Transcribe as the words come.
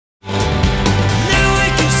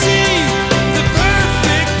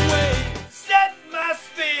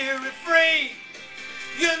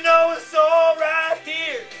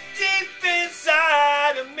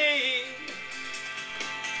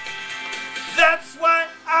That's why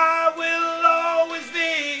I will always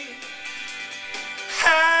be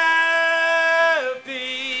happy.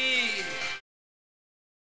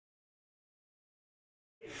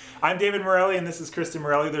 I'm David Morelli and this is Kristen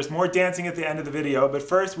Morelli. There's more dancing at the end of the video, but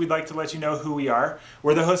first we'd like to let you know who we are.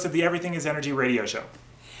 We're the hosts of the Everything is Energy radio show.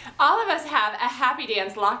 All of us have a happy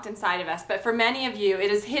dance locked inside of us, but for many of you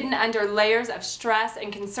it is hidden under layers of stress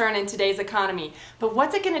and concern in today's economy. But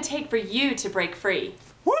what's it going to take for you to break free?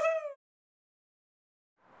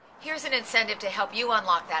 Here's an incentive to help you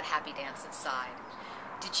unlock that happy dance inside.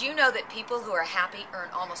 Did you know that people who are happy earn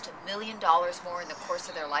almost $1 million more in the course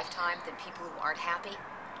of their lifetime than people who aren't happy?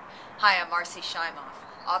 Hi, I'm Marcy Shimoff,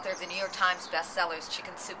 author of the New York Times bestsellers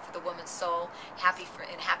Chicken Soup for the Woman's Soul, Happy for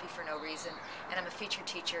No Reason, and I'm a featured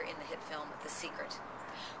teacher in the hit film The Secret.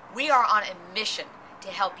 We are on a mission to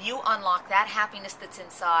help you unlock that happiness that's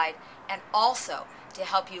inside and also to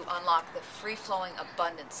help you unlock the free-flowing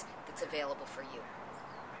abundance that's available for you.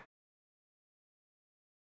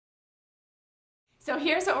 So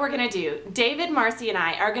here's what we're going to do. David, Marcy, and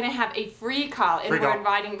I are going to have a free call, and we're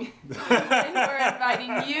inviting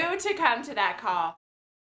you to come to that call.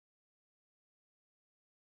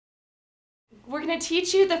 We're going to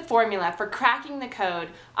teach you the formula for cracking the code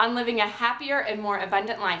on living a happier and more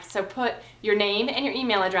abundant life. So put your name and your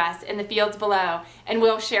email address in the fields below, and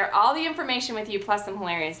we'll share all the information with you, plus some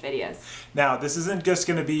hilarious videos. Now, this isn't just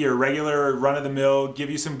going to be your regular run-of-the-mill,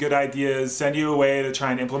 give you some good ideas, send you away to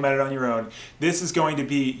try and implement it on your own. This is going to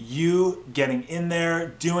be you getting in there,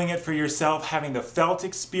 doing it for yourself, having the felt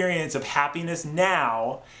experience of happiness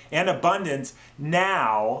now and abundance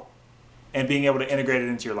now, and being able to integrate it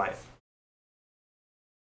into your life.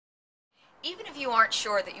 Even if you aren't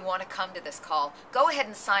sure that you want to come to this call, go ahead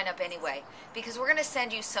and sign up anyway, because we're going to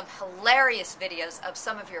send you some hilarious videos of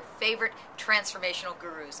some of your favorite transformational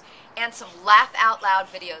gurus and some laugh-out-loud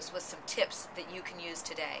videos with some tips that you can use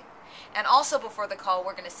today. And also before the call,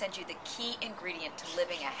 we're going to send you the key ingredient to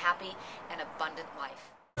living a happy and abundant life.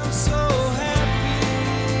 I'm so happy.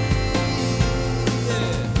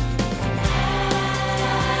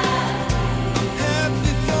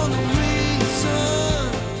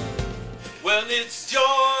 Well, it's joy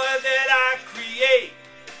that I create.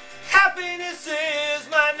 Happiness is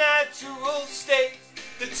my natural state.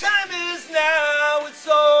 The time is now, it's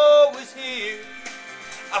always here.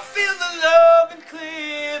 I feel the love and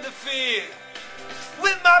clear the fear.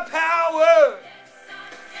 With my power,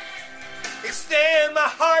 extend my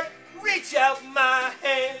heart, reach out my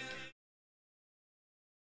hand.